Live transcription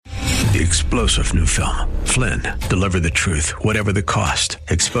the explosive new film, Flynn, Deliver the Truth, Whatever the Cost,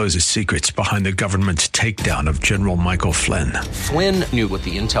 exposes secrets behind the government's takedown of General Michael Flynn. Flynn knew what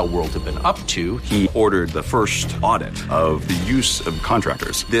the intel world had been up to. He ordered the first audit of the use of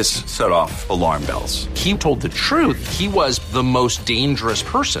contractors. This set off alarm bells. He told the truth. He was the most dangerous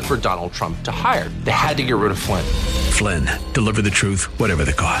person for Donald Trump to hire. They had to get rid of Flynn. Flynn, Deliver the Truth, Whatever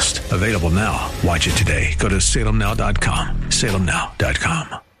the Cost. Available now. Watch it today. Go to salemnow.com.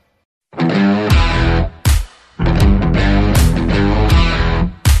 salemnow.com.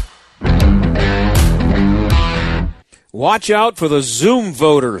 Watch out for the Zoom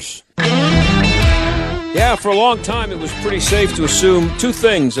voters. Yeah, for a long time it was pretty safe to assume two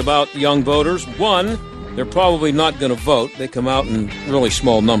things about young voters. One, they're probably not going to vote. They come out in really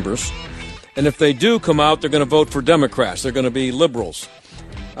small numbers. And if they do come out, they're going to vote for Democrats. They're going to be liberals.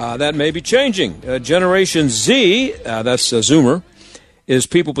 That may be changing. Generation Z, that's Zoomer, is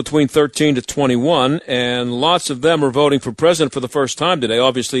people between 13 to 21, and lots of them are voting for president for the first time today,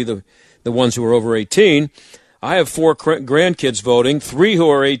 obviously the ones who are over 18. I have 4 grandkids voting, 3 who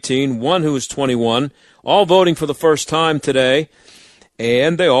are 18, 1 who is 21, all voting for the first time today,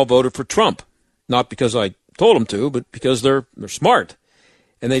 and they all voted for Trump. Not because I told them to, but because they're smart.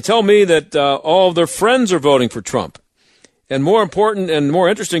 And they tell me that all of their friends are voting for Trump. And more important and more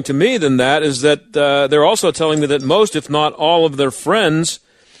interesting to me than that is that they're also telling me that most, if not all, of their friends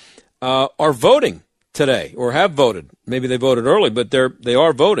are voting today or have voted. Maybe they voted early, but they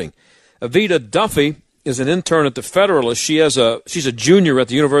are voting. Avita Duffy is an intern at the Federalist. She's a junior at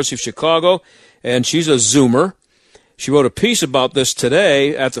the University of Chicago, and she's a Zoomer. She wrote a piece about this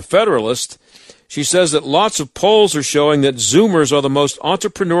today at the Federalist. She says that lots of polls are showing that Zoomers are the most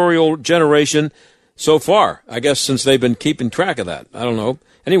entrepreneurial generation so far, I guess, since they've been keeping track of that. I don't know.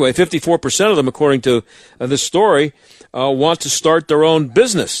 Anyway, 54% of them, according to this story, want to start their own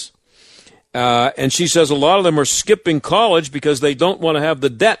business. And she says a lot of them are skipping college because they don't want to have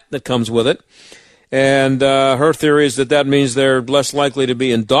the debt that comes with it. And her theory is that means they're less likely to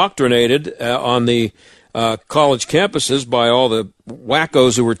be indoctrinated on the college campuses by all the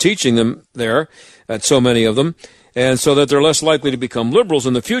wackos who were teaching them there, at so many of them, and so that they're less likely to become liberals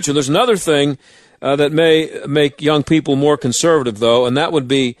in the future. There's another thing that may make young people more conservative, though, and that would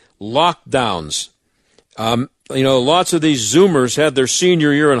be lockdowns. Lots of these Zoomers had their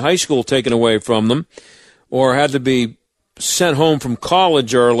senior year in high school taken away from them or had to be sent home from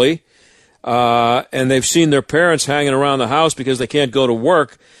college early, and they've seen their parents hanging around the house because they can't go to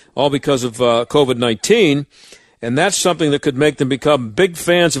work, all because of COVID-19, and that's something that could make them become big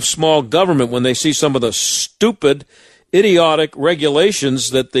fans of small government when they see some of the stupid, idiotic regulations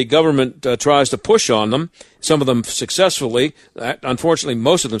that the government tries to push on them, some of them successfully, unfortunately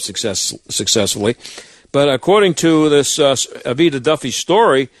most of them successfully. But according to this Avita Duffy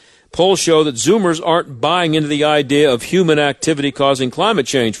story, polls show that Zoomers aren't buying into the idea of human activity causing climate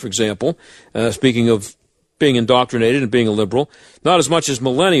change, for example, speaking of being indoctrinated and being a liberal, not as much as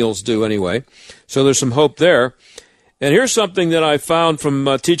millennials do anyway. So there's some hope there. And here's something that I found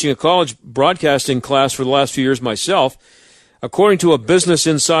from teaching a college broadcasting class for the last few years myself. According to a Business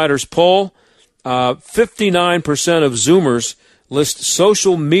Insider's poll, 59% of Zoomers list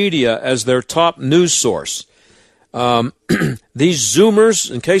social media as their top news source. These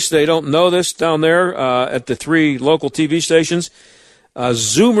Zoomers, in case they don't know this down there at the 3 local TV stations,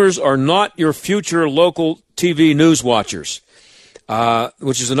 Zoomers are not your future local TV news watchers,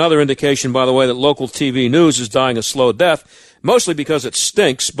 which is another indication, by the way, that local TV news is dying a slow death, mostly because it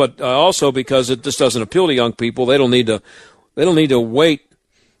stinks, but also because it just doesn't appeal to young people. They don't need to wait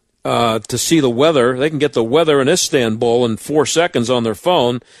to see the weather. They can get the weather in Istanbul in 4 seconds on their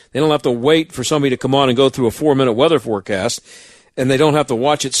phone. They don't have to wait for somebody to come on and go through a 4-minute weather forecast. And they don't have to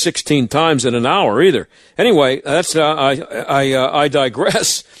watch it 16 times in an hour either. Anyway, that's I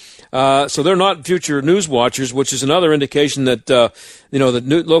digress. So they're not future news watchers, which is another indication that the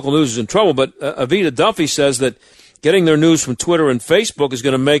local news is in trouble. But Avita Duffy says that getting their news from Twitter and Facebook is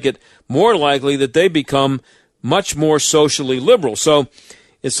going to make it more likely that they become much more socially liberal. So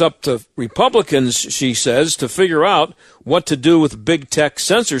it's up to Republicans, she says, to figure out what to do with big tech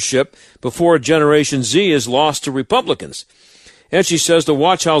censorship before Generation Z is lost to Republicans. And she says to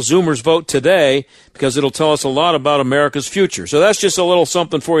watch how Zoomers vote today because it'll tell us a lot about America's future. So that's just a little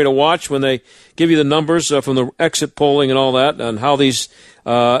something for you to watch when they give you the numbers from the exit polling and all that and how these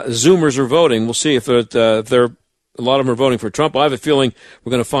Zoomers are voting. We'll see if a lot of them are voting for Trump. I have a feeling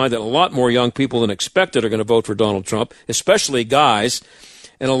we're going to find that a lot more young people than expected are going to vote for Donald Trump, especially guys.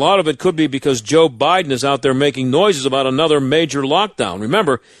 and a lot of it could be because Joe Biden is out there making noises about another major lockdown.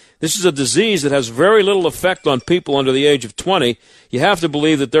 Remember, this is a disease that has very little effect on people under the age of 20. You have to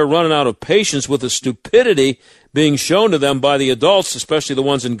believe that they're running out of patience with the stupidity being shown to them by the adults, especially the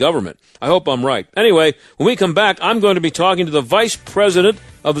ones in government. I hope I'm right. Anyway, when we come back, I'm going to be talking to the Vice President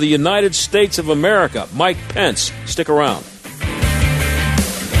of the United States of America, Mike Pence. Stick around.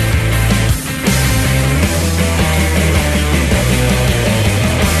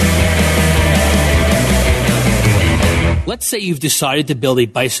 Let's say you've decided to build a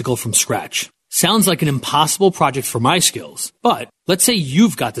bicycle from scratch. Sounds like an impossible project for my skills, but let's say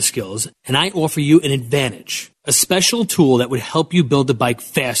you've got the skills and I offer you an advantage, a special tool that would help you build the bike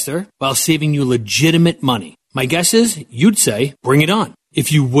faster while saving you legitimate money. My guess is you'd say, bring it on.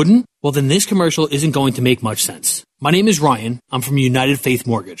 If you wouldn't, well then this commercial isn't going to make much sense. My name is Ryan. I'm from United Faith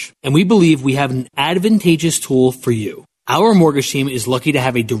Mortgage, and we believe we have an advantageous tool for you. Our mortgage team is lucky to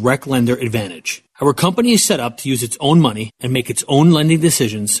have a direct lender advantage. Our company is set up to use its own money and make its own lending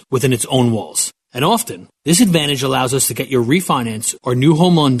decisions within its own walls. And often, this advantage allows us to get your refinance or new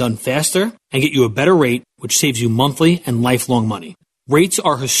home loan done faster and get you a better rate, which saves you monthly and lifelong money. Rates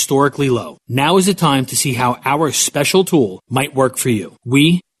are historically low. Now is the time to see how our special tool might work for you.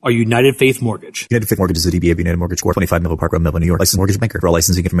 We are United Faith Mortgage. United Faith Mortgage is a DBA of United Mortgage Corp. 25 Melville Park Road, Melville, New York. Licensed mortgage banker. For all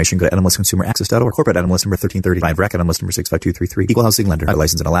licensing information, go to nmlsconsumeraccess.org. Corporate NMLS number 1335. RAC NMLS number 65233. Equal housing lender.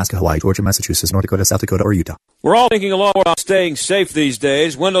 Licensed in Alaska, Hawaii, Georgia, Massachusetts, North Dakota, South Dakota, or Utah. We're all thinking a lot about staying safe these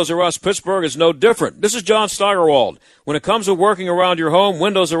days. Windows R Us Pittsburgh is no different. This is John Steigerwald. When it comes to working around your home,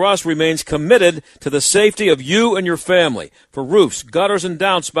 Windows R Us remains committed to the safety of you and your family. For roofs, gutters and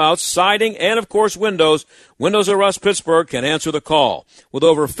downspouts, siding, and of course windows, Windows R Us Pittsburgh can answer the call. With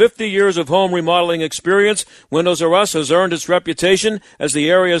over 50 years of home remodeling experience, Windows R Us has earned its reputation as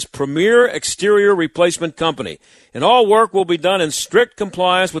the area's premier exterior replacement company. And all work will be done in strict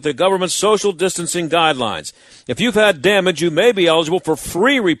compliance with the government's social distancing guidelines. If you've had damage, you may be eligible for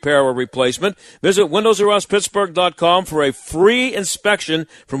free repair or replacement. Visit WindowsRUsPittsburgh.com for a free inspection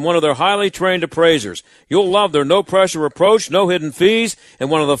from one of their highly trained appraisers. You'll love their no-pressure approach, no hidden fees, and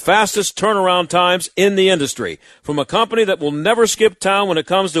one of the fastest turnaround times in the industry. From a company that will never skip town when it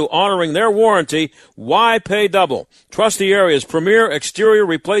comes to honoring their warranty, why pay double? Trust the area's premier exterior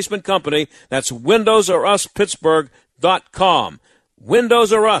replacement company. That's WindowsRUsPittsburgh.com.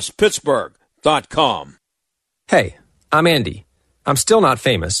 WindowsRUsPittsburgh.com. Hey, I'm Andy. I'm still not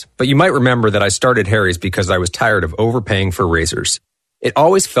famous, but you might remember that I started Harry's because I was tired of overpaying for razors. It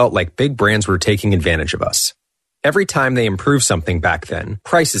always felt like big brands were taking advantage of us. Every time they improved something back then,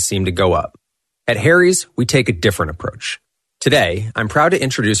 prices seemed to go up. At Harry's, we take a different approach. Today, I'm proud to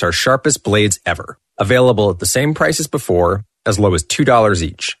introduce our sharpest blades ever, available at the same price as before, as low as $2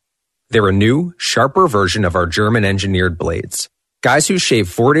 each. They're a new, sharper version of our German-engineered blades. Guys who shave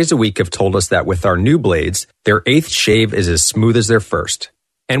 4 days a week have told us that with our new blades, their 8th shave is as smooth as their first.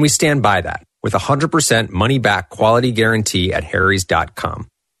 And we stand by that, with a 100% money-back quality guarantee at Harrys.com.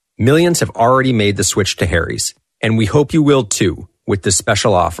 Millions have already made the switch to Harry's, and we hope you will too, with this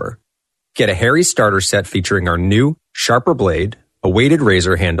special offer. Get a Harry's starter set featuring our new, sharper blade, a weighted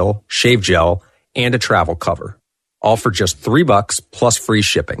razor handle, shave gel, and a travel cover. All for just $3 plus free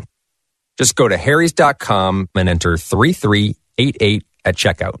shipping. Just go to Harrys.com and enter 3388 at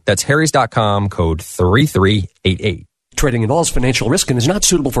checkout. That's Harrys.com, code 3388. Trading involves financial risk and is not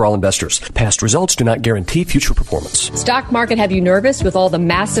suitable for all investors. Past results do not guarantee future performance. Stock market have you nervous with all the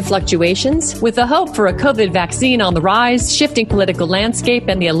massive fluctuations? With the hope for a COVID vaccine on the rise, shifting political landscape,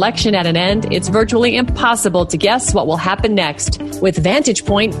 and the election at an end, it's virtually impossible to guess what will happen next. With Vantage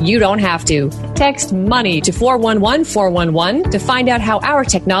Point, you don't have to. Text MONEY to 411-411 to find out how our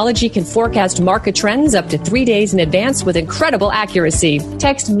technology can forecast market trends up to 3 days in advance with incredible accuracy.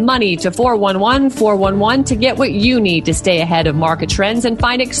 Text MONEY to 411-411 to get what you need to stay ahead of market trends and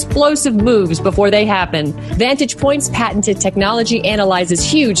find explosive moves before they happen. Vantage Point's patented technology analyzes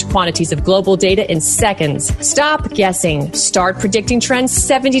huge quantities of global data in seconds. Stop guessing. Start predicting trends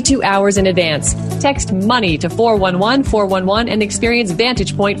 72 hours in advance. Text MONEY to 411-411 and experience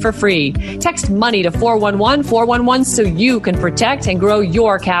Vantage Point for free. Text MONEY to 411-411 so you can protect and grow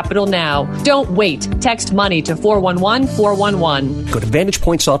your capital now. Don't wait. Text MONEY to 411-411. Go to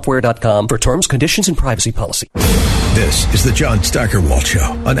VantagePointSoftware.com for terms, conditions, and privacy policy. This is the John Steigerwald Show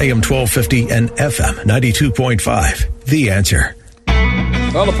on AM 1250 and FM 92.5. The Answer.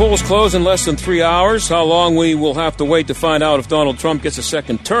 Well, the polls close in less than 3 hours. How long we will have to wait to find out if Donald Trump gets a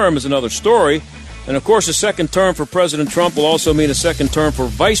second term is another story. And, of course, a second term for President Trump will also mean a second term for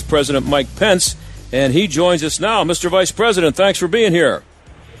Vice President Mike Pence. And he joins us now. Mr. Vice President, thanks for being here.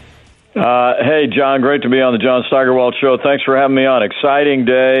 Hey, John, great to be on the John Steigerwald Show. Thanks for having me on. Exciting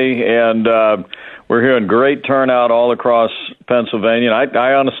day, and we're hearing great turnout all across Pennsylvania.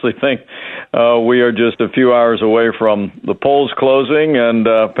 I honestly think we are just a few hours away from the polls closing and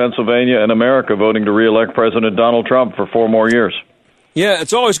Pennsylvania and America voting to reelect President Donald Trump for 4 more years. Yeah,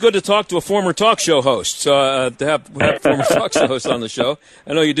 it's always good to talk to a former talk show host, to have former talk show host on the show.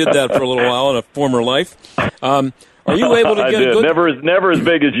 I know you did that for a little while in a former life. Are you able to get a good... Never as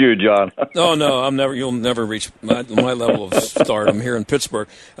big as you, John. Oh no, you'll never reach my level of stardom here in Pittsburgh.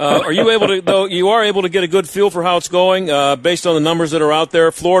 Are you able to, though? You are able to get a good feel for how it's going based on the numbers that are out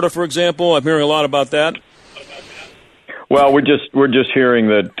there. Florida, for example, I'm hearing a lot about that. Well, we're just hearing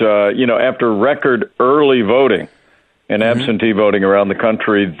that after record early voting and absentee voting around the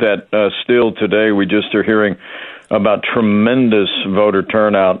country, that still today we just are hearing about tremendous voter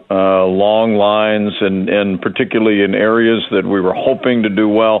turnout, long lines, and particularly in areas that we were hoping to do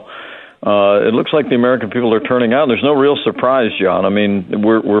well. It looks like the American people are turning out, and there's no real surprise, John. I mean,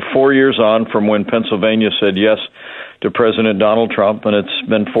 we're 4 years on from when Pennsylvania said yes to President Donald Trump, and it's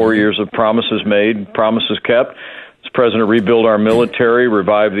been 4 years of promises made, promises kept. This president rebuild our military,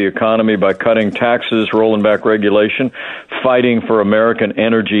 revive the economy by cutting taxes, rolling back regulation, fighting for American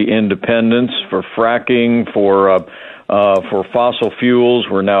energy independence, for fracking, for fossil fuels.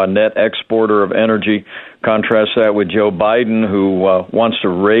 We're now a net exporter of energy. Contrast that with Joe Biden, who wants to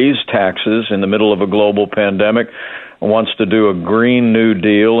raise taxes in the middle of a global pandemic, wants to do a Green New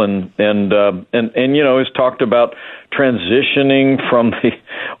Deal, and has talked about transitioning from the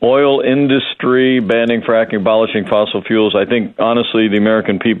oil industry, banning fracking, abolishing fossil fuels. I think, honestly, the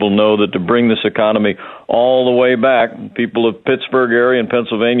American people know that to bring this economy all the way back, people of Pittsburgh area and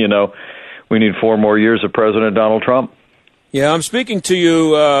Pennsylvania know we need 4 more years of President Donald Trump. Yeah, I'm speaking to you,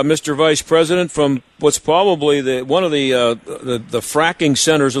 Mr. Vice President, from what's probably one of the fracking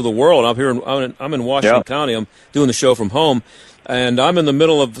centers of the world. I'm in Washington County. I'm doing the show from home, and I'm in the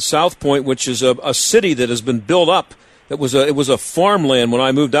middle of South Point, which is a city that has been built up. It was a farmland when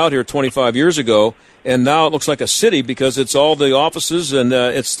I moved out here 25 years ago, and now it looks like a city because it's all the offices and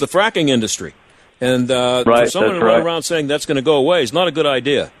it's the fracking industry. And for someone to run around saying that's going to go away is not a good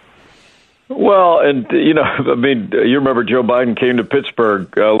idea. Well, and, you remember Joe Biden came to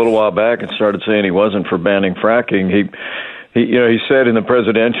Pittsburgh a little while back and started saying he wasn't for banning fracking. He said in the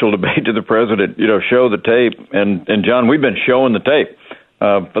presidential debate to the president, show the tape. And John, we've been showing the tape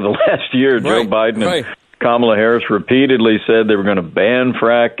for the last year. Joe Biden and Kamala Harris repeatedly said they were going to ban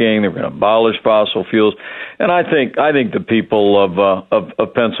fracking, they were going to abolish fossil fuels. And I think the people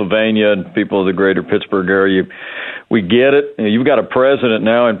of Pennsylvania and people of the greater Pittsburgh area, we get it. You've got a president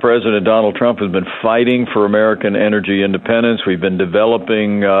now, and President Donald Trump has been fighting for American energy independence. We've been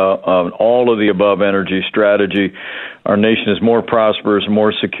developing all of the above energy strategy. Our nation is more prosperous,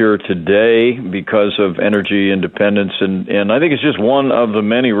 more secure today because of energy independence. And I think it's just one of the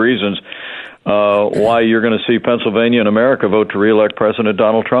many reasons why you're going to see Pennsylvania and America vote to reelect President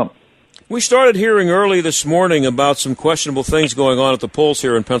Donald Trump. We started hearing early this morning about some questionable things going on at the polls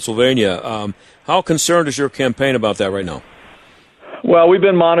here in Pennsylvania. How concerned is your campaign about that right now? Well, we've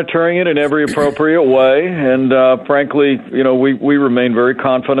been monitoring it in every appropriate way, and frankly, we remain very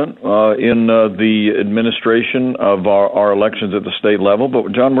confident in the administration of our elections at the state level.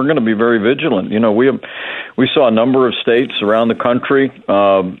 But John, we're going to be very vigilant. We saw a number of states around the country,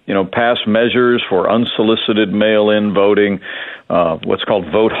 pass measures for unsolicited mail-in voting, what's called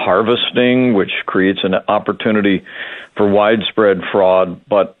vote harvesting, which creates an opportunity for widespread fraud.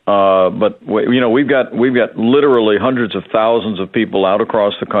 But we've got literally hundreds of thousands of people out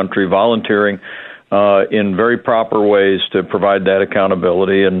across the country volunteering in very proper ways to provide that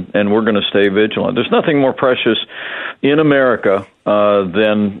accountability, and we're going to stay vigilant. There's nothing more precious in America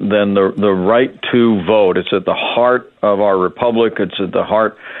than the right to vote. It's at the heart of our republic. It's at the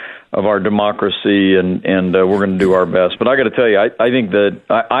heart of our democracy, and we're going to do our best. But I got to tell you, I think that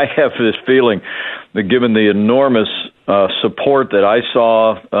I have this feeling that given the enormous support that I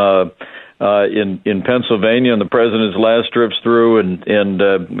saw in Pennsylvania and the president's last trips through, and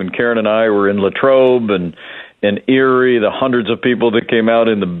when Karen and I were in Latrobe and Erie, the hundreds of people that came out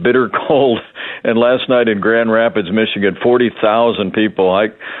in the bitter cold, and last night in Grand Rapids, Michigan, 40,000 people.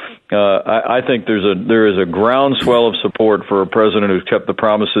 I think there is a groundswell of support for a president who's kept the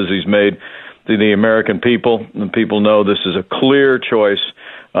promises he's made to the American people, and people know this is a clear choice.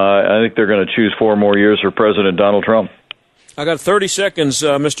 I think they're going to choose 4 more years for President Donald Trump. I got 30 seconds,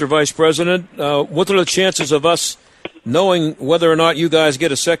 Mr. Vice President. What are the chances of us knowing whether or not you guys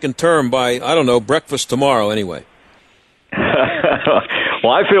get a second term by, breakfast tomorrow anyway?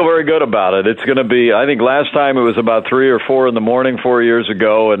 Well, I feel very good about it. It's going to be, I think last time it was about 3 or 4 in the morning 4 years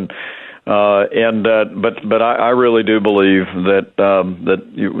ago, but I really do believe that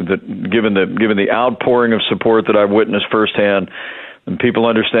given the outpouring of support that I've witnessed firsthand, and people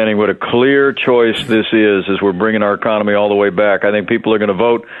understanding what a clear choice this is as we're bringing our economy all the way back, I think people are going to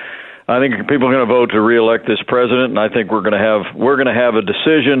vote. I think people are going to vote to reelect this president, and I think we're going to have a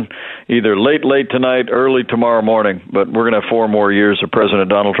decision either late tonight, early tomorrow morning. But we're going to have 4 more years of President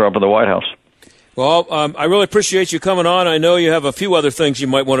Donald Trump in the White House. Well, I really appreciate you coming on. I know you have a few other things you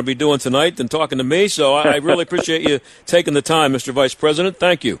might want to be doing tonight than talking to me, so I really appreciate you taking the time, Mr. Vice President.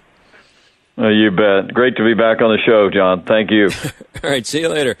 Thank you. You bet. Great to be back on the show, John. Thank you. All right, see you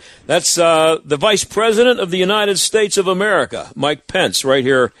later. That's the Vice President of the United States of America, Mike Pence, right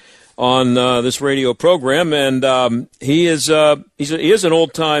here on this radio program, and he is an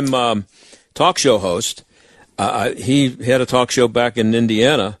old-time talk show host. He had a talk show back in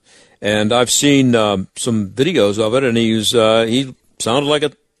Indiana, and I've seen some videos of it, and he sounded like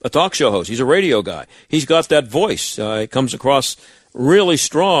a talk show host. He's a radio guy. He's got that voice. It comes across really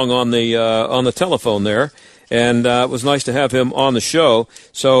strong on the telephone there, and it was nice to have him on the show.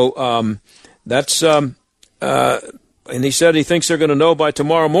 So that's and he said he thinks they're going to know by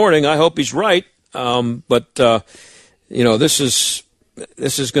tomorrow morning. I hope he's right. But this is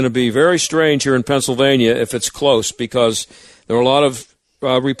going to be very strange here in Pennsylvania if it's close, because there are a lot of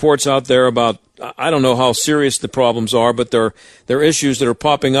reports out there about, I don't know how serious the problems are, but there are issues that are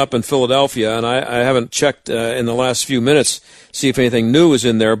popping up in Philadelphia, and I haven't checked in the last few minutes see if anything new is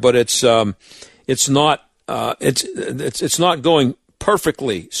in there, but it's not going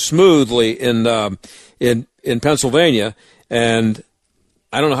perfectly smoothly in Pennsylvania, and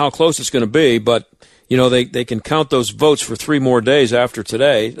I don't know how close it's going to be, but they can count those votes for 3 more days after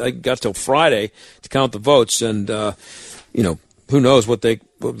today. They got till Friday to count the votes, and who knows what they're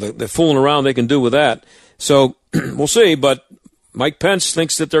fooling around they can do with that. So we'll see, but Mike Pence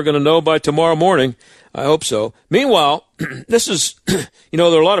thinks that they're going to know by tomorrow morning. I hope so. Meanwhile, this is, there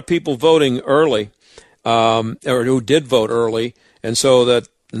are a lot of people voting early, or who did vote early, and so that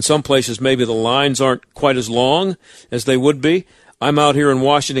in some places maybe the lines aren't quite as long as they would be. I'm out here in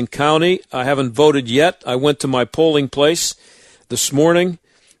Washington County. I haven't voted yet. I went to my polling place this morning,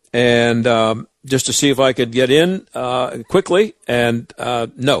 and just to see if I could get in quickly, and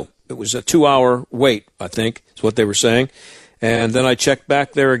no, it was a 2-hour wait, I think is what they were saying. And then I checked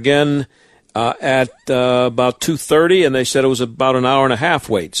back there again at about 2:30, and they said it was about an hour and a half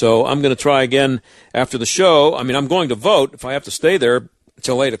wait. So I'm going to try again after the show. I mean, I'm going to vote if I have to stay there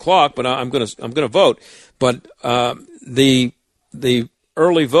until 8 o'clock, but I'm going to vote. But the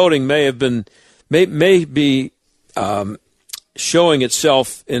early voting may be showing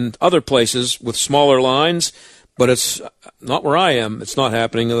itself in other places with smaller lines, but it's not where I am. It's not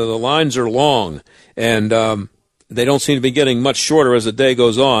happening. The lines are long, and they don't seem to be getting much shorter as the day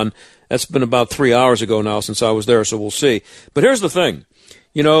goes on. That's been about 3 hours ago now since I was there, so we'll see. But here's the thing.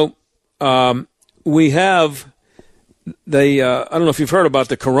 We have I don't know if you've heard about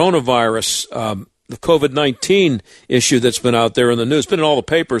the coronavirus, the COVID-19 issue that's been out there in the news. It's been in all the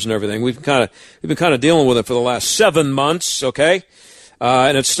papers and everything. We've been kind of dealing with it for the last 7 months, okay?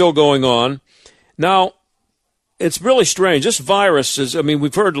 And it's still going on. Now, it's really strange. This virus is,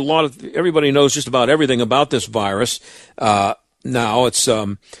 we've heard everybody knows just about everything about this virus. Now it's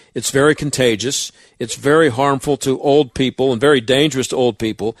very contagious. It's very harmful to old people and very dangerous to old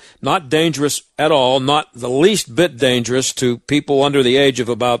people. Not dangerous at all, not the least bit dangerous to people under the age of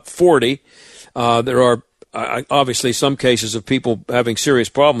about 40. There are obviously some cases of people having serious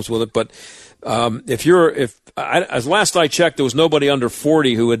problems with it, but as last I checked, there was nobody under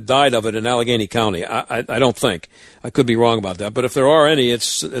 40 who had died of it in Allegheny County. I don't think. I could be wrong about that, but if there are any,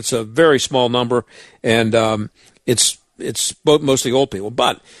 it's a very small number, and it's mostly old people.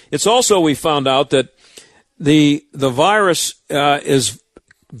 But it's also, we found out that the virus is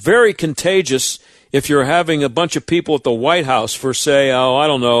very contagious if you're having a bunch of people at the White House for, say,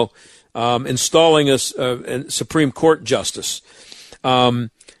 installing a Supreme Court justice.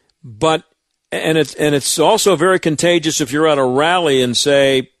 But it's also very contagious if you're at a rally in,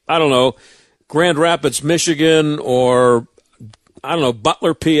 say, Grand Rapids, Michigan, or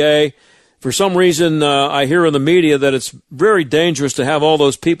Butler, PA. For some reason, I hear in the media that it's very dangerous to have all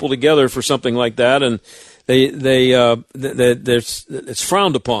those people together for something like that, and it's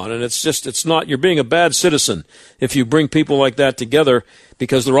frowned upon, and it's not. You're being a bad citizen if you bring people like that together,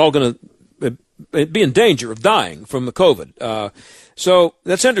 because they're all going to be in danger of dying from the COVID. So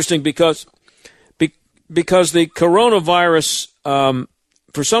that's interesting because the coronavirus,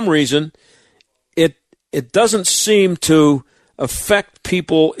 for some reason, it doesn't seem to affect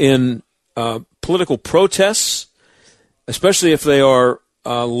people in political protests, especially if they are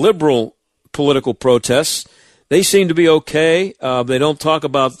liberal political protests. They seem to be okay. They don't talk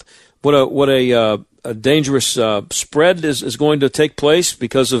about what a dangerous spread is going to take place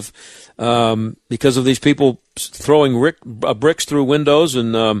because of these people throwing bricks through windows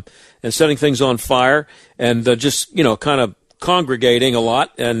and setting things on fire and just kind of congregating a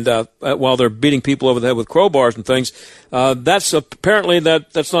lot and while they're beating people over the head with crowbars and things. That's apparently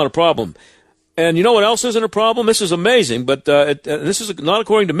that's not a problem. And you know what else isn't a problem? This is amazing, but this is not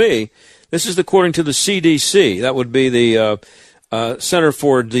according to me. This is according to the CDC. That would be the Center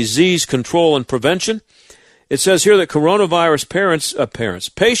for Disease Control and Prevention. It says here that coronavirus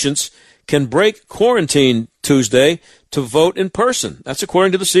patients can break quarantine Tuesday to vote in person. That's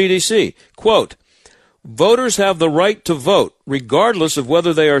according to the CDC. Quote, voters have the right to vote regardless of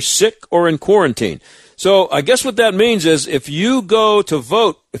whether they are sick or in quarantine. So I guess what that means is if you go to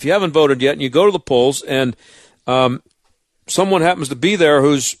vote, if you haven't voted yet, and you go to the polls and someone happens to be there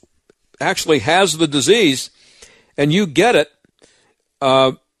who's actually has the disease and you get it,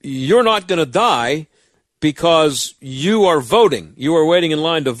 you're not going to die because you are voting. You are waiting in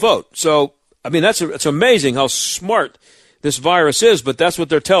line to vote. So, I mean, it's amazing how smart this virus is, but that's what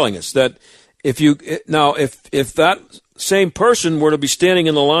they're telling us, that if that same person were to be standing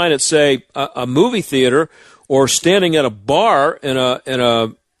in the line at, say, a movie theater or standing at a bar in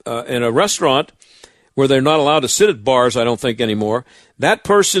a restaurant where they're not allowed to sit at bars, I don't think anymore, if that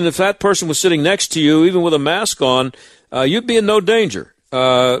person was sitting next to you, even with a mask on, you'd be in no danger.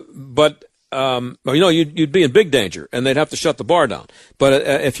 But you'd be in big danger, and they'd have to shut the bar down. But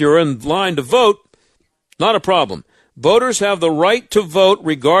if you're in line to vote, not a problem. Voters have the right to vote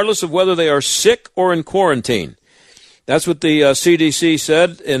regardless of whether they are sick or in quarantine. That's what the CDC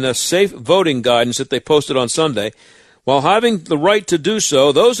said in a safe voting guidance that they posted on Sunday. While having the right to do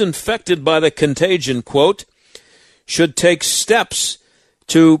so, those infected by the contagion, quote, should take steps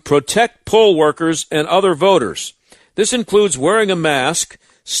to protect poll workers and other voters. This includes wearing a mask,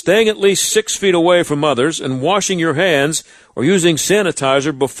 staying at least 6 feet away from others, and washing your hands or using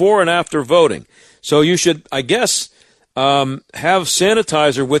sanitizer before and after voting. So you should, I guess, have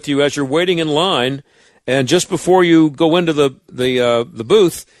sanitizer with you as you're waiting in line, and just before you go into the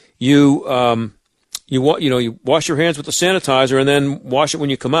booth, you wash your hands with the sanitizer and then wash it when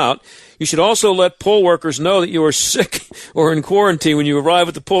you come out. You should also let poll workers know that you are sick or in quarantine when you arrive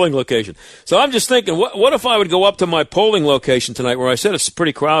at the polling location. So I'm just thinking, what if I would go up to my polling location tonight where I said it's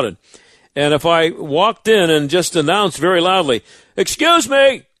pretty crowded, and if I walked in and just announced very loudly, excuse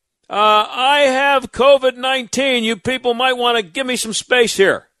me, I have COVID-19. You people might want to give me some space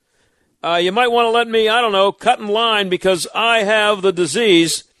here. You might want to let me, cut in line because I have the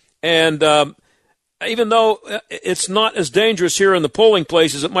disease, and even though it's not as dangerous here in the polling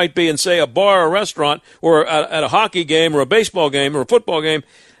place as it might be in, say, a bar or a restaurant or at a hockey game or a baseball game or a football game,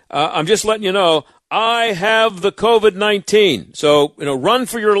 I'm just letting you know I have the COVID-19. So, run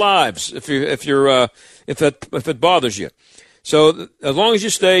for your lives if it bothers you. So as long as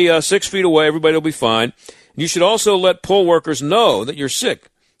you stay 6 feet away, everybody will be fine. You should also let poll workers know that you're sick.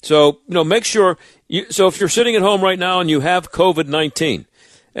 So, make sure so if you're sitting at home right now and you have COVID-19,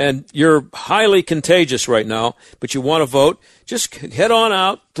 and you're highly contagious right now, but you want to vote, just head on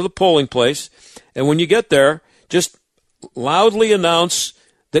out to the polling place, and when you get there, just loudly announce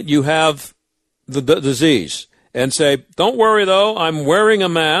that you have the disease, and say, don't worry, though, I'm wearing a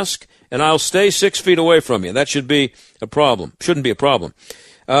mask, and I'll stay 6 feet away from you. That shouldn't be a problem.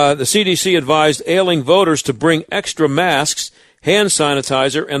 The CDC advised ailing voters to bring extra masks, hand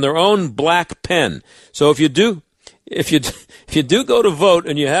sanitizer, and their own black pen. So if you do go to vote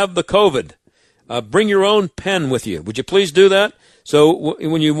and you have the COVID, bring your own pen with you. Would you please do that? So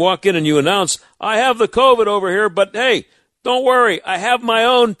when you walk in and you announce, I have the COVID over here, but hey, don't worry, I have my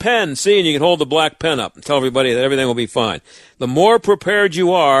own pen. See, and you can hold the black pen up and tell everybody that everything will be fine. The more prepared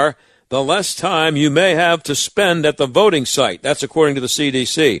you are, the less time you may have to spend at the voting site. That's according to the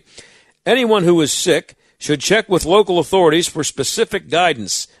CDC. Anyone who is sick should check with local authorities for specific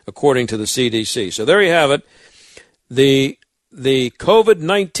guidance, according to the CDC. So there you have it. The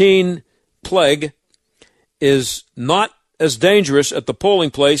COVID-19 plague is not as dangerous at the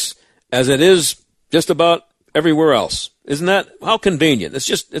polling place as it is just about everywhere else. Isn't that how convenient? It's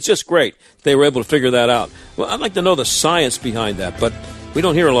just great they were able to figure that out. Well, I'd like to know the science behind that, but we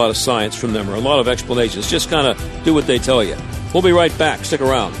don't hear a lot of science from them or a lot of explanations. Just kind of do what they tell you. We'll be right back. Stick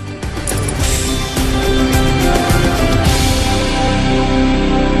around.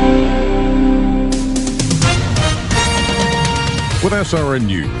 With SRN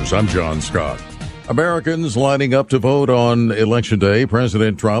News, I'm John Scott. Americans lining up to vote on Election Day.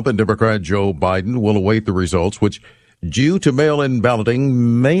 President Trump and Democrat Joe Biden will await the results, which, due to mail-in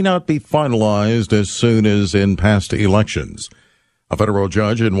balloting, may not be finalized as soon as in past elections. A federal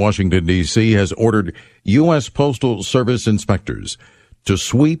judge in Washington, D.C. has ordered U.S. Postal Service inspectors to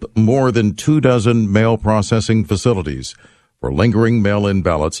sweep more than 24 mail processing facilities for lingering mail-in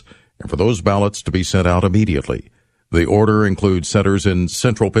ballots and for those ballots to be sent out immediately. The order includes centers in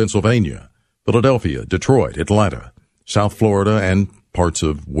central Pennsylvania, Philadelphia, Detroit, Atlanta, South Florida, and parts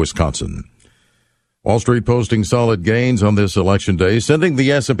of Wisconsin. Wall Street posting solid gains on this election day, sending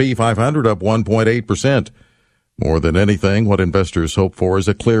the S&P 500 up 1.8%. More than anything, what investors hope for is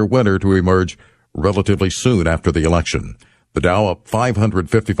a clear winner to emerge relatively soon after the election. The Dow up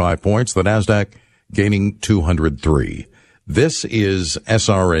 555 points, the Nasdaq gaining 203. This is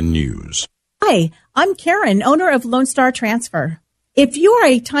SRN News. Hi, I'm Karen, owner of Lone Star Transfer. If you are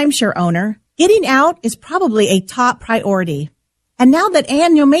a timeshare owner, getting out is probably a top priority. And now that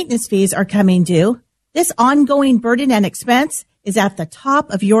annual maintenance fees are coming due, this ongoing burden and expense is at the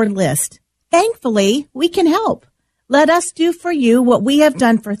top of your list. Thankfully, we can help. Let us do for you what we have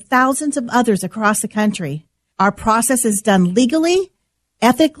done for thousands of others across the country. Our process is done legally,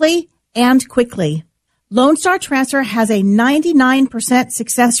 ethically, and quickly. Lone Star Transfer has a 99%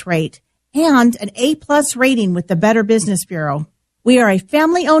 success rate and an A-plus rating with the Better Business Bureau. We are a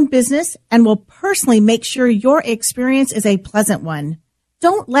family-owned business and will personally make sure your experience is a pleasant one.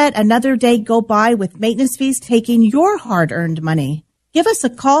 Don't let another day go by with maintenance fees taking your hard-earned money. Give us a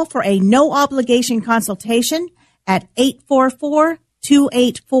call for a no-obligation consultation at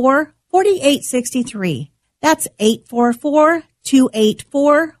 844-284-4863. That's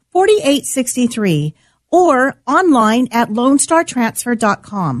 844-284-4863. Or online at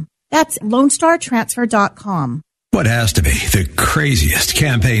LoneStarTransfer.com. That's LoneStarTransfer.com. What has to be the craziest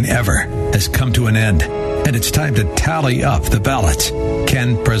campaign ever has come to an end, and it's time to tally up the ballots.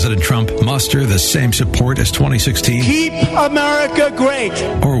 Can President Trump muster the same support as 2016? Keep America great.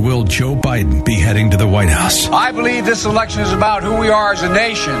 Or will Joe Biden be heading to the White House? I believe this election is about who we are as a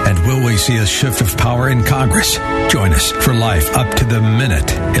nation. And will we see a shift of power in Congress? Join us for live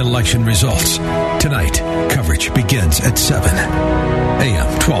up-to-the-minute election results. Tonight, coverage begins at 7 a.m.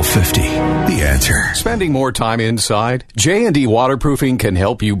 1250. The Answer. Spending more time inside? J&D Waterproofing can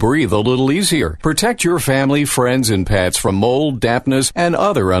help you breathe a little easier. Protect your family, friends, and pets from mold, dampness, and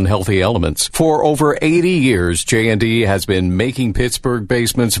other unhealthy elements. For over 80 years, J&D has been making Pittsburgh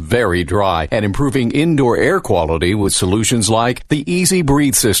basements very dry and improving indoor air quality with solutions like the Easy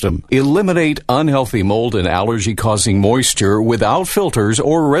Breathe system. Eliminate unhealthy mold and allergy-causing moisture without filters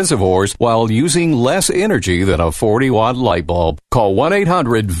or reservoirs while using less energy than a 40-watt light bulb. Call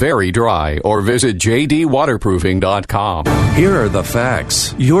 1-800-VERY-DRY or visit jdwaterproofing.com. Here are the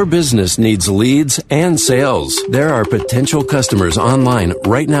facts. Your business needs leads and sales. There are potential customers online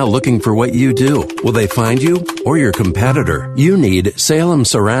right now looking for what you do. Will they find you or your competitor? You need Salem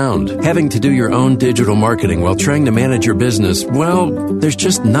Surround. Having to do your own digital marketing while trying to manage your business, well, there's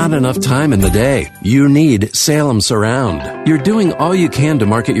just not enough time in the day. You need Salem Surround. You're doing all you can to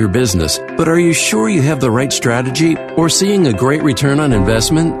market your business, but are you sure you have the right strategy or seeing a great return on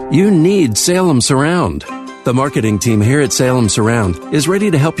investment? You need Salem Surround. The marketing team here at Salem Surround is ready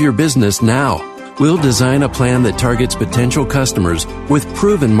to help your business now. We'll design a plan that targets potential customers with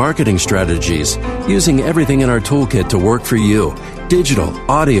proven marketing strategies, using everything in our toolkit to work for you. Digital,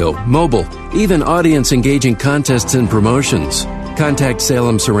 audio, mobile, even audience-engaging contests and promotions. Contact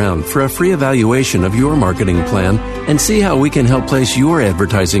Salem Surround for a free evaluation of your marketing plan and see how we can help place your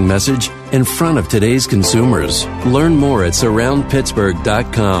advertising message in front of today's consumers. Learn more at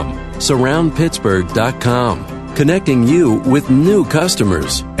surroundpittsburgh.com. surroundpittsburgh.com. Connecting you with new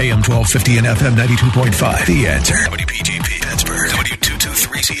customers. AM 1250 and FM 92.5. The Answer. WPGP Pittsburgh.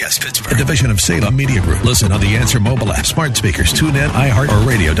 W223CS Pittsburgh. A division of Salem Media Group. Listen on the Answer mobile app, smart speakers, TuneIn, iHeart, or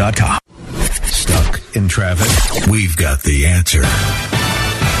radio.com. Stuck in traffic? We've got the answer.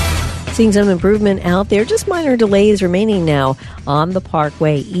 Seeing some improvement out there, just minor delays remaining now on the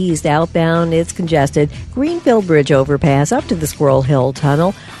Parkway. East outbound, it's congested. Greenfield Bridge overpass up to the Squirrel Hill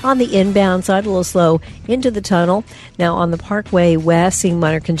Tunnel. On the inbound side, a little slow into the tunnel. Now on the Parkway West, seeing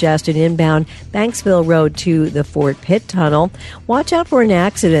minor congestion inbound Banksville Road to the Fort Pitt Tunnel. Watch out for an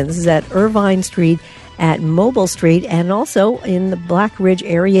accident. This is at Irvine Street, at Mobile Street, and also in the Black Ridge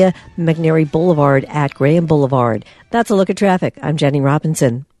area, McNary Boulevard at Graham Boulevard. That's a look at traffic. I'm Jenny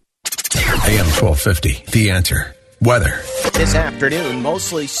Robinson. AM 1250, The Answer. Weather. This afternoon,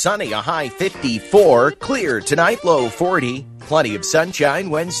 mostly sunny, a high 54. Clear tonight, low 40. Plenty of sunshine.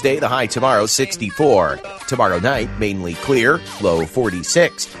 Wednesday, the high tomorrow, 64. Tomorrow night, mainly clear, low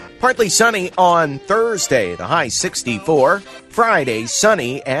 46. Partly sunny on Thursday, the high 64. Friday,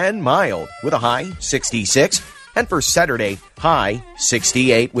 sunny and mild with a high 66. And for Saturday, high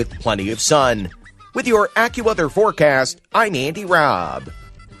 68 with plenty of sun. With your AccuWeather forecast, I'm Andy Robb.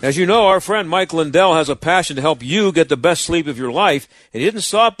 As you know, our friend Mike Lindell has a passion to help you get the best sleep of your life. And he didn't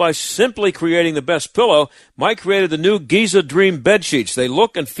stop by simply creating the best pillow. Mike created the new Giza Dream bed sheets. They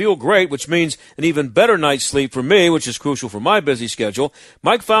look and feel great, which means an even better night's sleep for me, which is crucial for my busy schedule.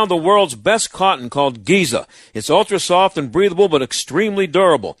 Mike found the world's best cotton called Giza. It's ultra soft and breathable, but extremely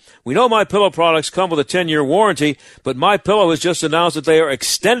durable. We know MyPillow products come with a 10-year warranty, but MyPillow has just announced that they are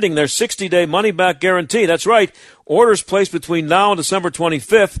extending their 60-day money-back guarantee. That's right. Orders placed between now and December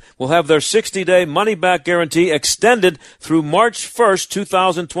 25th will have their 60-day money-back guarantee extended through March 1st,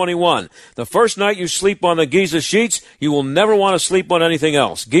 2021. The first night you sleep on the Giza sheets, you will never want to sleep on anything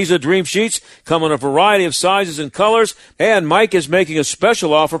else. Giza Dream Sheets come in a variety of sizes and colors, and Mike is making a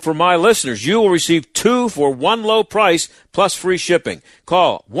special offer for my listeners. You will receive 2 for one low price plus free shipping.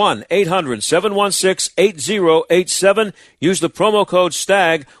 Call 1-800-716-8087. Use the promo code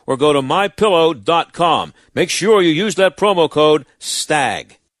STAG or go to mypillow.com. Make sure you use that promo code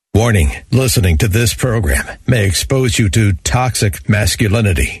STAG. Warning, listening to this program may expose you to toxic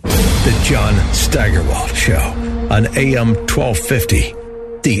masculinity. The John Steigerwald Show on AM 1250.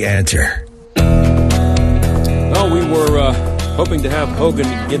 The Answer. Well, we were hoping to have Hogan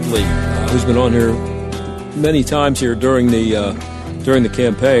Gidley, who's been on here many times here during the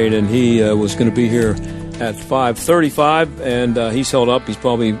campaign, and he was going to be here at 5:35, and he's held up. He's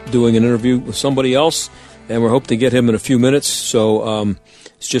probably doing an interview with somebody else, and we're hoping to get him in a few minutes. So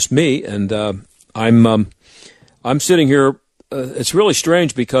it's just me, and I'm sitting here. It's really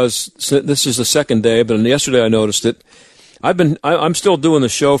strange because this is the second day, but yesterday I noticed it. I'm still doing the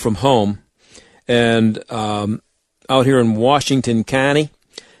show from home, and out here in Washington County,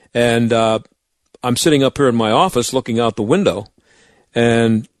 and I'm sitting up here in my office looking out the window,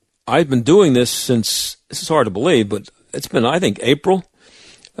 and I've been doing this since, this is hard to believe, but it's been, I think, April,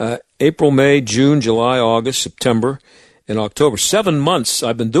 May, June, July, August, September, and October. 7 months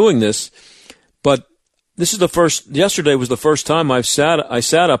I've been doing this, but this is yesterday was the first time I sat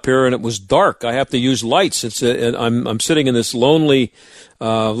up here and it was dark. I have to use lights. I'm sitting in this lonely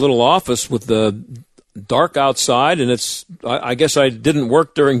little office with the dark outside, and I guess I didn't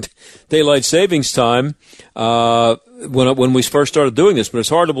work during daylight savings time when we first started doing this, but it's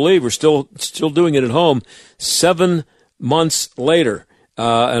hard to believe we're still doing it at home 7 months later,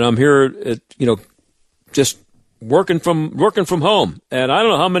 and I'm here just working from home, and I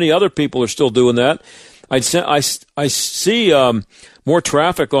don't know how many other people are still doing that. I see more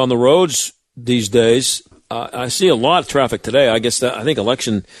traffic on the roads these days. I see a lot of traffic today. I think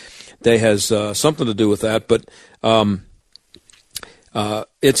election day has something to do with that, but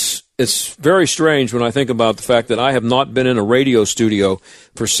it's very strange when I think about the fact that I have not been in a radio studio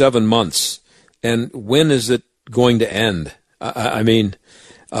for 7 months. And when is it going to end? I mean,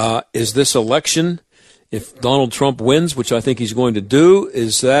 is this election, if Donald Trump wins, which I think he's going to do,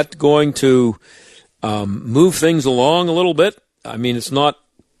 is that going to move things along a little bit? I mean, we're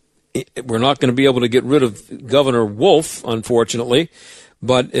not going to be able to get rid of Governor Wolf, unfortunately.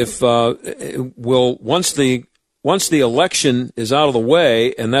 But if once the election is out of the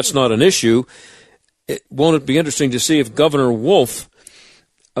way, and that's not an issue, won't it be interesting to see if Governor Wolf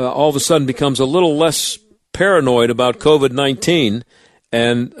all of a sudden becomes a little less paranoid about COVID-19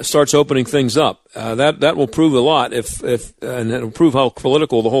 and starts opening things up? That will prove a lot and it'll prove how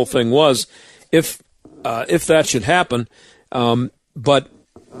political the whole thing was if that should happen. But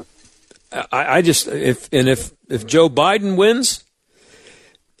if Joe Biden wins,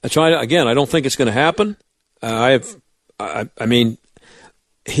 I don't think it's going to happen. I mean,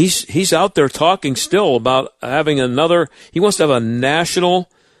 he's out there talking still about having he wants to have a national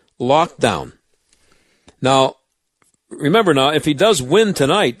lockdown. Now, remember if he does win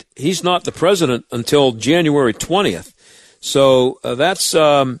tonight, he's not the president until January 20th. So that's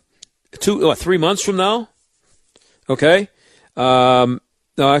 3 months from now. Okay. No,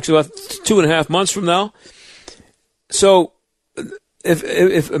 actually, 2.5 months from now. So,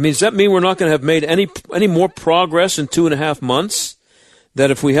 does that mean we're not going to have made any more progress in 2.5 months?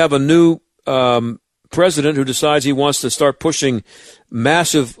 That if we have a new president who decides he wants to start pushing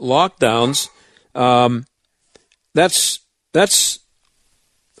massive lockdowns, that's.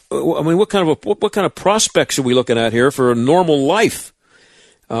 I mean, what kind of prospects are we looking at here for a normal life?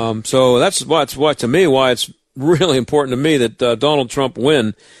 So that's why to me why it's really important to me that Donald Trump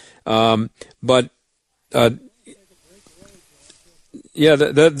win. But yeah,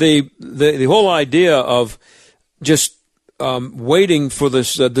 the whole idea of just waiting for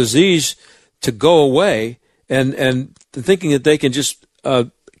this disease to go away and thinking that they can just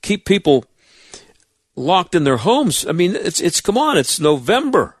keep people locked in their homes. I mean, it's come on, it's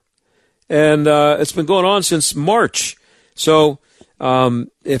November, and it's been going on since March. So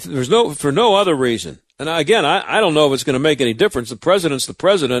if there's for no other reason, and again, I don't know if it's going to make any difference. The president's the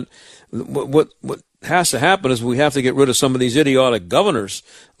president. What has to happen is we have to get rid of some of these idiotic governors,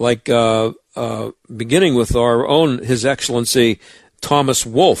 like beginning with our own His Excellency Thomas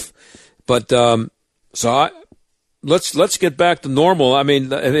Wolfe. But let's get back to normal. I mean,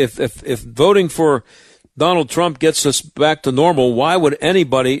 if voting for Donald Trump gets us back to normal, why would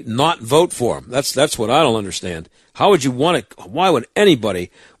anybody not vote for him? That's what I don't understand. Why would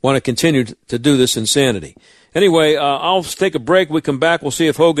anybody want to continue to do this insanity? Anyway, I'll take a break. We come back. We'll see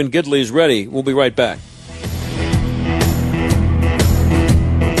if Hogan Gidley is ready. We'll be right back.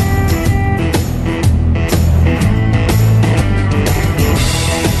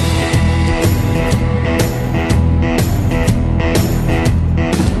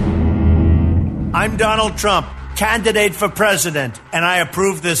 I'm Donald Trump, candidate for president, and I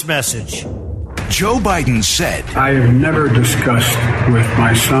approve this message. Joe Biden said, I have never discussed with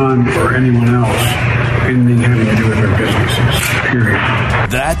my son or anyone else anything having to do with their businesses, period.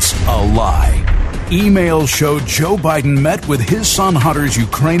 That's a lie. Emails showed Joe Biden met with his son Hunter's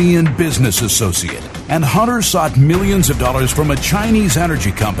Ukrainian business associate, and Hunter sought millions of dollars from a Chinese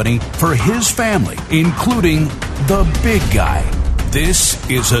energy company for his family, including the big guy. This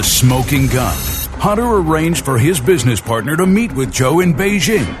is a smoking gun. Hunter arranged for his business partner to meet with Joe in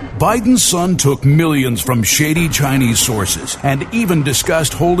Beijing. Biden's son took millions from shady Chinese sources and even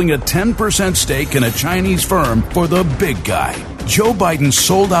discussed holding a 10% stake in a Chinese firm for the big guy. Joe Biden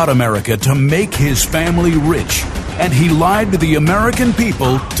sold out America to make his family rich, and he lied to the American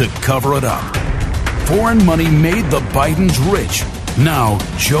people to cover it up. Foreign money made the Bidens rich. Now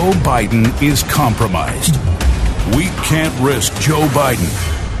Joe Biden is compromised. We can't risk Joe Biden.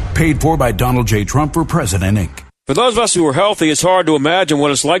 Paid for by Donald J. Trump for President, Inc. For those of us who are healthy, it's hard to imagine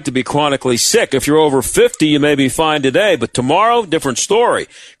what it's like to be chronically sick. If you're over 50, you may be fine today, but tomorrow, different story.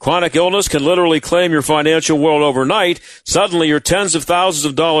 Chronic illness can literally claim your financial world overnight. Suddenly, you're tens of thousands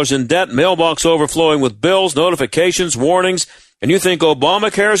of dollars in debt, mailbox overflowing with bills, notifications, warnings, and you think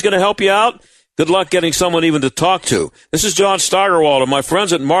Obamacare is going to help you out? Good luck getting someone even to talk to. This is John Steigerwald, and my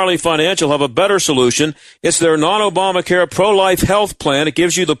friends at Marley Financial have a better solution. It's their non-Obamacare pro-life health plan. It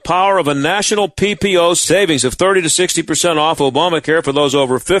gives you the power of a national PPO savings of 30 to 60% off Obamacare for those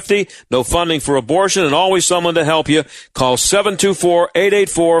over 50, no funding for abortion, and always someone to help you. Call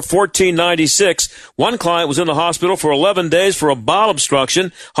 724-884-1496. One client was in the hospital for 11 days for a bowel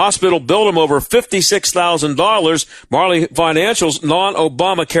obstruction. Hospital billed him over $56,000. Marley Financial's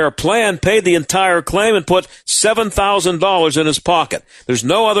non-Obamacare plan paid the entire claim and put $7,000 in his pocket. There's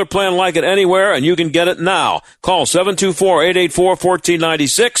no other plan like it anywhere, and you can get it now. Call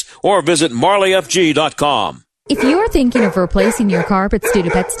 724-884-1496 or visit marleyfg.com. If you're thinking of replacing your carpets due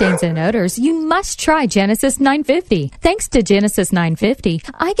to pet stains and odors, you must try Genesis 950. Thanks to Genesis 950,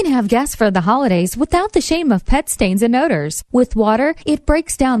 I can have guests for the holidays without the shame of pet stains and odors. With water, it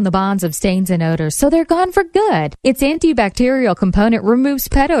breaks down the bonds of stains and odors, so they're gone for good. Its antibacterial component removes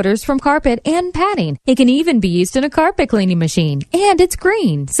pet odors from carpet and padding. It can even be used in a carpet cleaning machine. And it's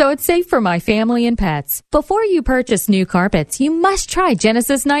green, so it's safe for my family and pets. Before you purchase new carpets, you must try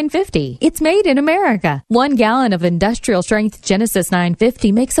Genesis 950. It's made in America. 1 gallon of industrial strength Genesis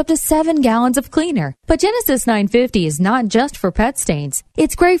 950 makes up to 7 gallons of cleaner. But Genesis 950 is not just for pet stains.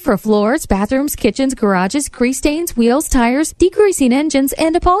 It's great for floors, bathrooms, kitchens, garages, grease stains, wheels, tires, degreasing engines,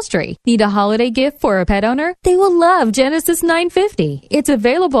 and upholstery. Need a holiday gift for a pet owner? They will love Genesis 950. It's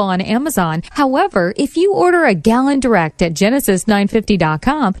available on Amazon. However, if you order a gallon direct at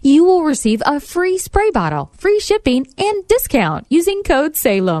Genesis950.com, you will receive a free spray bottle, free shipping, and discount using code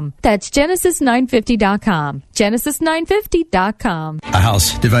SALEM. That's Genesis950.com. Genesis950.com. A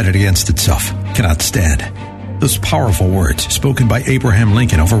house divided against itself cannot stand. Those powerful words, spoken by Abraham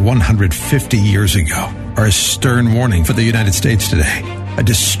Lincoln over 150 years ago, are a stern warning for the United States today. A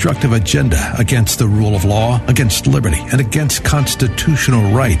destructive agenda against the rule of law, against liberty, and against constitutional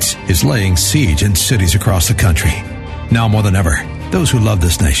rights is laying siege in cities across the country. Now more than ever, those who love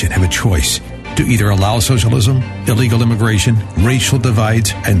this nation have a choice to either allow socialism, illegal immigration, racial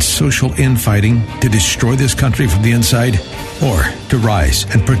divides, and social infighting to destroy this country from the inside, or to rise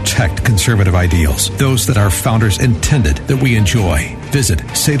and protect conservative ideals, those that our founders intended that we enjoy. Visit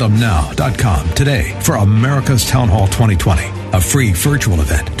salemnow.com today for America's Town Hall 2020. a free virtual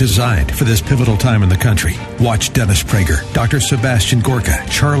event designed for this pivotal time in the country. Watch Dennis Prager, Dr. Sebastian Gorka,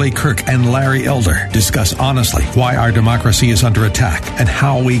 Charlie Kirk, and Larry Elder discuss honestly why our democracy is under attack and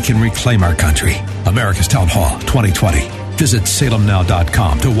how we can reclaim our country. America's Town Hall 2020. Visit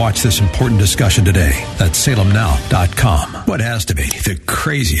salemnow.com to watch this important discussion today. That's salemnow.com. What has to be the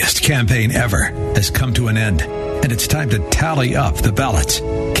craziest campaign ever has come to an end, and it's time to tally up the ballots.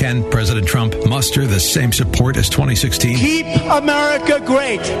 Can President Trump muster the same support as 2016? Keep America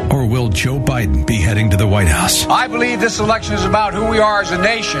great. Or will Joe Biden be heading to the White House? I believe this election is about who we are as a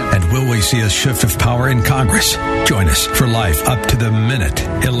nation. And will we see a shift of power in Congress? Join us for live up-to-the-minute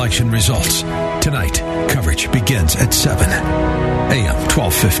election results. Tonight, coverage begins at 7. AM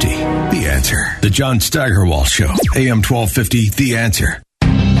 1250, The Answer. The John Steigerwald Show. AM 1250, The Answer.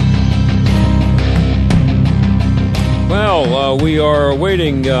 Well, we are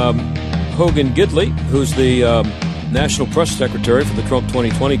awaiting Hogan Gidley, who's the National Press Secretary for the Trump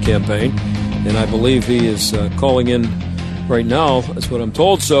 2020 campaign, and I believe he is calling in right now. That's what I'm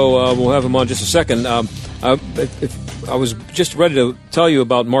told, so we'll have him on just a second. I was just ready to tell you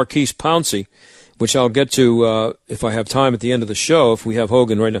about Marquise Pouncey, which I'll get to if I have time at the end of the show, if we have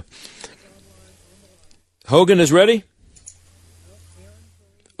Hogan right now. Hogan is ready?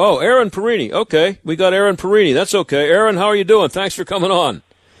 Oh, Aaron Perini. Okay, we got Aaron Perini. That's okay. Aaron, how are you doing? Thanks for coming on.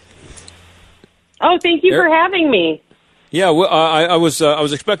 Oh, thank you for having me. Yeah, well, I was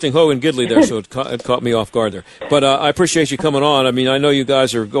expecting Hogan Gidley there, so it caught me off guard there. But I appreciate you coming on. I mean, I know you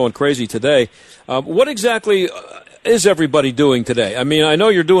guys are going crazy today. What exactly is everybody doing today? I mean, I know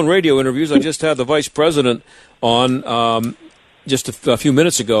you're doing radio interviews. I just had the vice president on just a few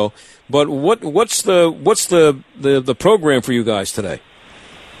minutes ago. But what's the program for you guys today?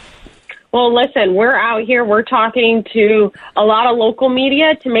 Well, listen, we're out here. We're talking to a lot of local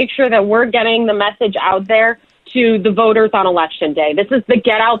media to make sure that we're getting the message out there to the voters on Election Day. This is the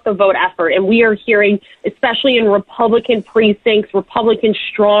Get Out the Vote effort, and we are hearing, especially in Republican precincts, Republican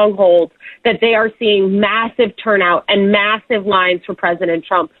strongholds, that they are seeing massive turnout and massive lines for President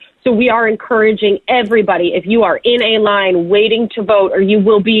Trump. So we are encouraging everybody, if you are in a line waiting to vote, or you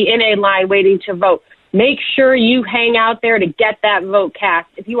will be in a line waiting to vote, make sure you hang out there to get that vote cast.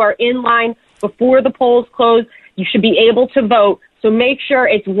 If you are in line before the polls close, you should be able to vote. So make sure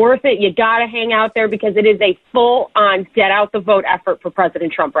it's worth it. You got to hang out there because it is a full-on get out the vote effort for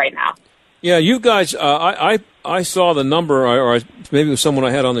President Trump right now. Yeah, you guys, I saw the number, or maybe it was someone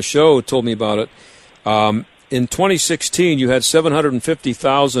I had on the show who told me about it. In 2016, you had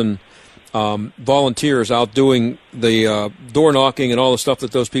 750,000 volunteers out doing the door knocking and all the stuff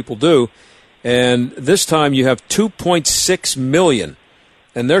that those people do. And this time you have 2.6 million.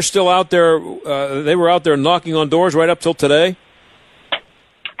 And they're still out there. They were out there knocking on doors right up till today?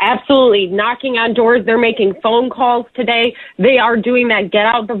 Absolutely. Knocking on doors. They're making phone calls today. They are doing that get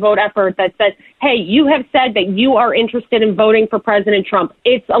out the vote effort that says, hey, you have said that you are interested in voting for President Trump.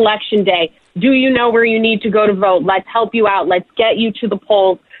 It's Election Day. Do you know where you need to go to vote? Let's help you out. Let's get you to the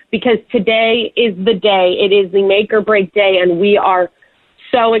polls because today is the day. It is the make or break day, and we are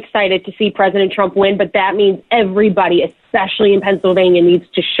so excited to see President Trump win. But that means everybody, especially in Pennsylvania, needs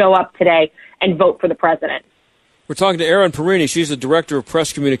to show up today and vote for the president. We're talking to Erin Perini. She's the Director of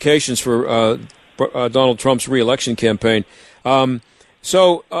Press Communications for Donald Trump's re-election campaign.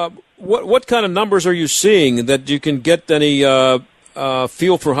 So what kind of numbers are you seeing that you can get any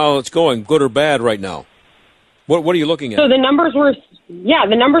feel for how it's going, good or bad right now? What are you looking at? So the numbers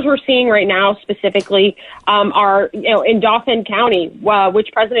we're seeing right now specifically are, in Dauphin County, which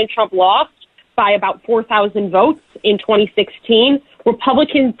President Trump lost by about 4,000 votes in 2016.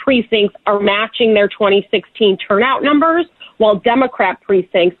 Republican precincts are matching their 2016 turnout numbers, while Democrat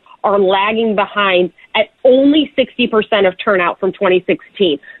precincts are lagging behind at only 60% of turnout from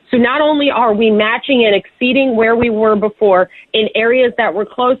 2016. So not only are we matching and exceeding where we were before in areas that were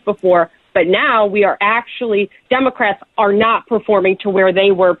close before, but now we are actually, Democrats are not performing to where they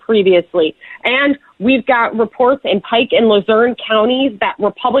were previously. And we've got reports in Pike and Luzerne counties that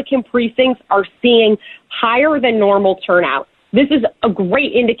Republican precincts are seeing higher than normal turnout. This is a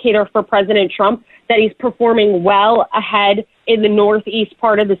great indicator for President Trump that he's performing well ahead in the northeast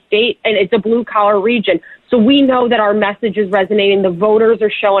part of the state, and it's a blue-collar region. So we know that our message is resonating. The voters are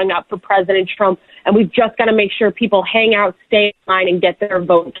showing up for President Trump, and we've just got to make sure people hang out, stay in line, and get their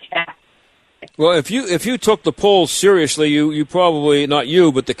vote cast. Well, if you took the polls seriously, you probably, not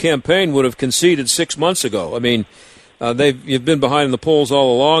you, but the campaign would have conceded 6 months ago. I mean, you've been behind the polls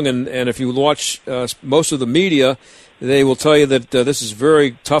all along, and if you watch most of the media, They will tell you that this is a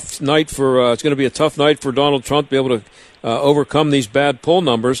very tough night for. It's going to be a tough night for Donald Trump to be able to overcome these bad poll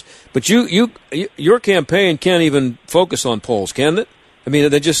numbers. But your campaign can't even focus on polls, can it? I mean,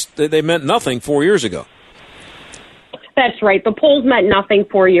 they meant nothing 4 years ago. That's right. The polls meant nothing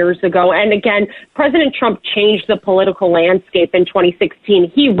 4 years ago. And again, President Trump changed the political landscape in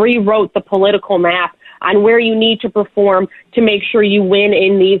 2016. He rewrote the political map on where you need to perform to make sure you win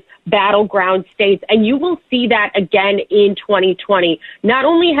in these battleground states. And you will see that again in 2020. Not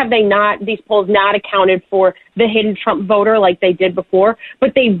only have these polls not accounted for the hidden Trump voter like they did before,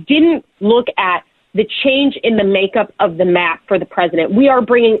 but they didn't look at the change in the makeup of the map for the president. We are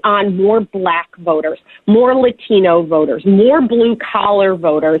bringing on more black voters, more Latino voters, more blue-collar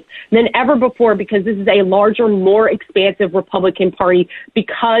voters than ever before because this is a larger, more expansive Republican Party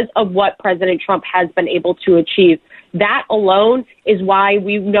because of what President Trump has been able to achieve. That alone is why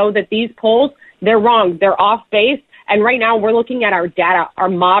we know that these polls, they're wrong, they're off base. And right now we're looking at our data, our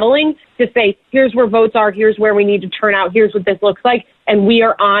modeling to say, here's where votes are, here's where we need to turn out, here's what this looks like. And we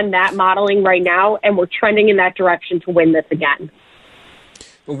are on that modeling right now, and we're trending in that direction to win this again.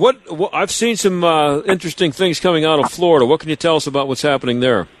 What I've seen some interesting things coming out of Florida. What can you tell us about what's happening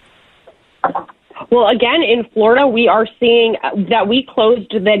there? Well, again, in Florida, we are seeing that we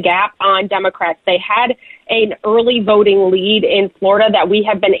closed the gap on Democrats. They had an early voting lead in Florida that we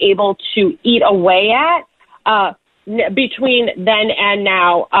have been able to eat away at. Between then and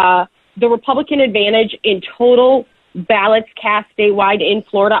now, the Republican advantage in total ballots cast statewide in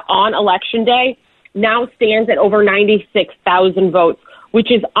Florida on Election Day now stands at over 96,000 votes,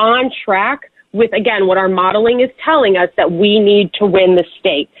 which is on track with, again, what our modeling is telling us that we need to win the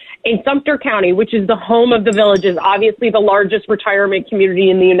state. In Sumter County, which is the home of the Villages, obviously the largest retirement community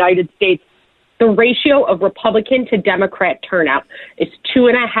in the United States, the ratio of Republican to Democrat turnout is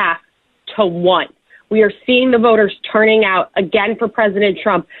 2.5 to 1. We are seeing the voters turning out again for President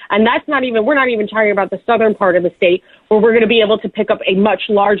Trump. And we're not even talking about the southern part of the state where we're going to be able to pick up a much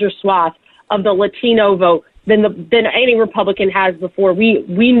larger swath of the Latino vote than any Republican has before.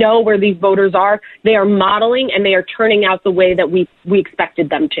 We know where these voters are. They are modeling and they are turning out the way that we expected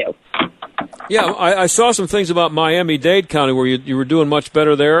them to. Yeah, I saw some things about Miami-Dade County where you were doing much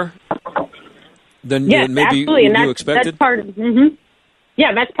better there than maybe you expected. That's part of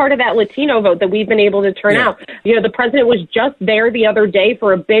Yeah, that's part of that Latino vote that we've been able to turn out. You know, the president was just there the other day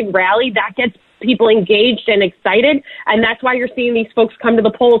for a big rally. That gets people engaged and excited, and that's why you're seeing these folks come to the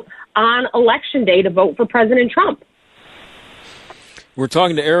polls on Election Day to vote for President Trump. We're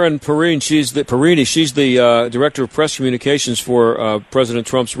talking to Erin Perini. She's the Director of Press Communications for President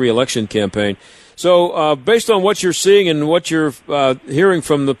Trump's re-election campaign. So based on what you're seeing and what you're hearing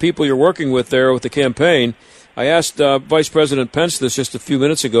from the people you're working with there with the campaign, I asked Vice President Pence this just a few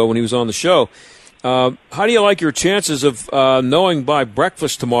minutes ago when he was on the show. How do you like your chances of knowing by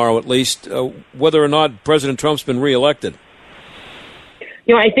breakfast tomorrow, at least, whether or not President Trump's been reelected?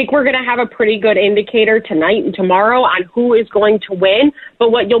 You know, I think we're going to have a pretty good indicator tonight and tomorrow on who is going to win.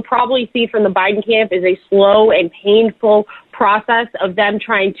 But what you'll probably see from the Biden camp is a slow and painful process of them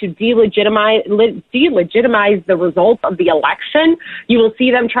trying to delegitimize the results of the election. You will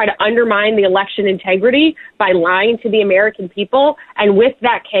see them try to undermine the election integrity by lying to the American people. And with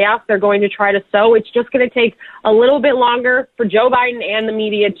that chaos they're going to try to sow, it's just going to take a little bit longer for Joe Biden and the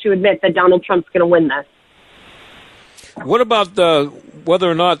media to admit that Donald Trump's going to win this. What about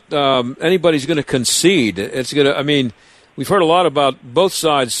whether or not anybody's going to concede? It's going to. I mean, we've heard a lot about both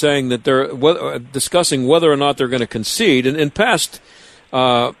sides saying that they're discussing whether or not they're going to concede. And in past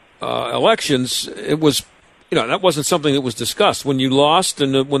elections, it was, that wasn't something that was discussed. When you lost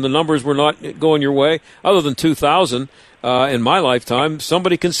and when the numbers were not going your way, other than 2000 in my lifetime,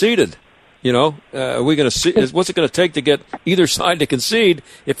 somebody conceded. Are we going to see? What's it going to take to get either side to concede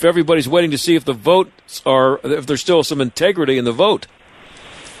if everybody's waiting to see if if there's still some integrity in the vote?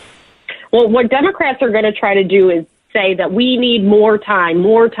 Well, what Democrats are going to try to do is say that we need more time.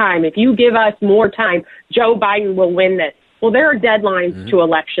 If you give us more time, Joe Biden will win this. Well, there are deadlines to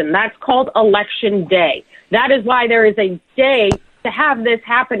election. That's called Election Day. That is why there is a day to have this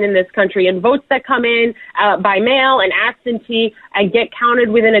happen in this country, and votes that come in by mail and absentee and get counted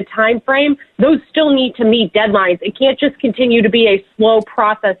within a time frame, those still need to meet deadlines. It can't just continue to be a slow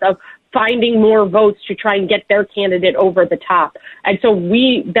process of finding more votes to try and get their candidate over the top. And so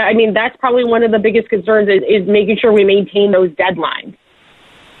that's probably one of the biggest concerns is making sure we maintain those deadlines.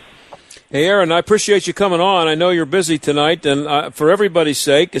 Hey, Erin, I appreciate you coming on. I know you're busy tonight, and for everybody's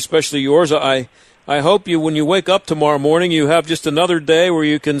sake, especially yours, I hope when you wake up tomorrow morning, you have just another day where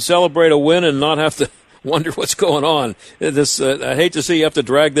you can celebrate a win and not have to wonder what's going on. I hate to see you have to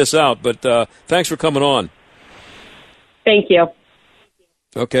drag this out, but thanks for coming on. Thank you.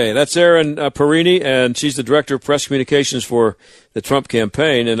 Okay, that's Erin Perini, and she's the Director of Press Communications for the Trump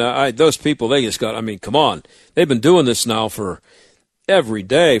campaign. And those people, they just got, I mean, come on. They've been doing this now for every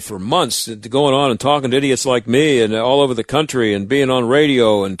day, for months, going on and talking to idiots like me and all over the country and being on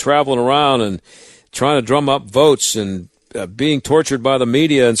radio and traveling around and trying to drum up votes and being tortured by the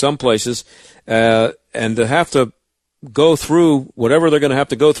media in some places. And to have to go through whatever they're going to have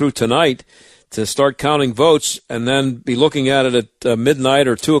to go through tonight to start counting votes and then be looking at it at midnight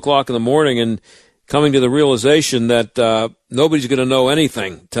or 2 o'clock in the morning and coming to the realization that nobody's going to know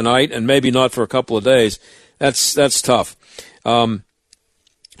anything tonight and maybe not for a couple of days. That's tough.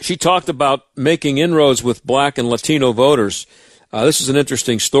 She talked about making inroads with black and Latino voters. This is an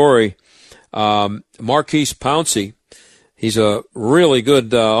interesting story. Marquise Pouncey, he's a really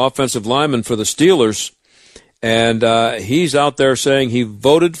good offensive lineman for the Steelers. And he's out there saying he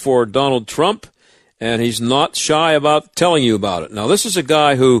voted for Donald Trump, and he's not shy about telling you about it. Now, this is a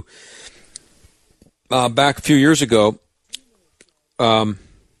guy who, back a few years ago,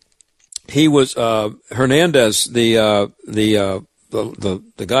 he was Hernandez, the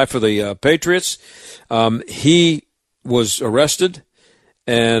guy for the Patriots. He was arrested,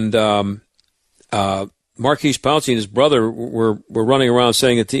 and Marquise Pouncey and his brother were running around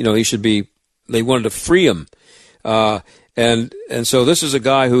saying that he should be. They wanted to free him. And so this is a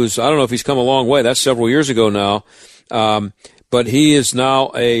guy who's, I don't know if he's come a long way. That's several years ago now. But he is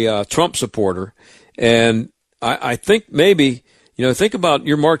now a Trump supporter. And I think maybe, think about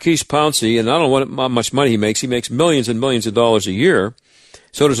your Marquise Pouncey, and I don't know how much money he makes. He makes millions and millions of dollars a year.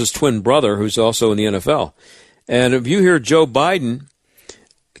 So does his twin brother, who's also in the NFL. And if you hear Joe Biden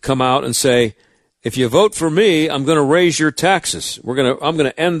come out and say, if you vote for me, I'm going to raise your taxes. I'm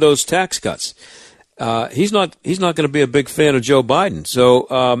going to end those tax cuts. He's not going to be a big fan of Joe Biden.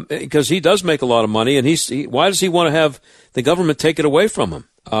 So, because he does make a lot of money, and why does he want to have the government take it away from him,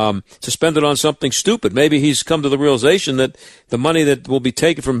 to spend it on something stupid? Maybe he's come to the realization that the money that will be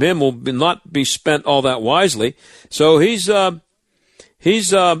taken from him will not be spent all that wisely. So he's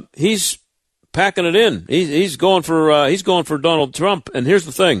packing it in. He's going for Donald Trump. And here's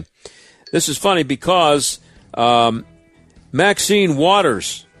the thing. This is funny because, Maxine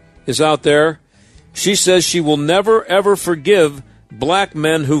Waters is out there. She says she will never, ever forgive black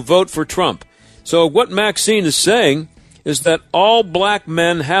men who vote for Trump. So what Maxine is saying is that all black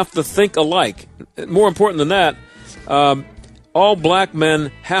men have to think alike. More important than that, all black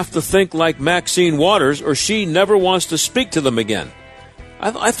men have to think like Maxine Waters, or she never wants to speak to them again.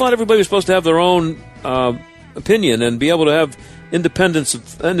 I thought everybody was supposed to have their own opinion and be able to have independent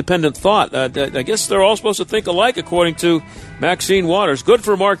thought. I guess they're all supposed to think alike, according to Maxine Waters. Good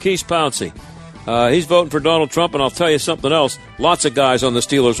for Marquise Pouncey. He's voting for Donald Trump, and I'll tell you something else. Lots of guys on the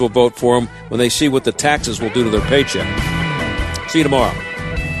Steelers will vote for him when they see what the taxes will do to their paycheck. See you tomorrow.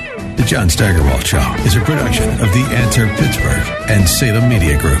 The John Steigerwald Show is a production of The Answer Pittsburgh and Salem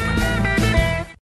Media Group.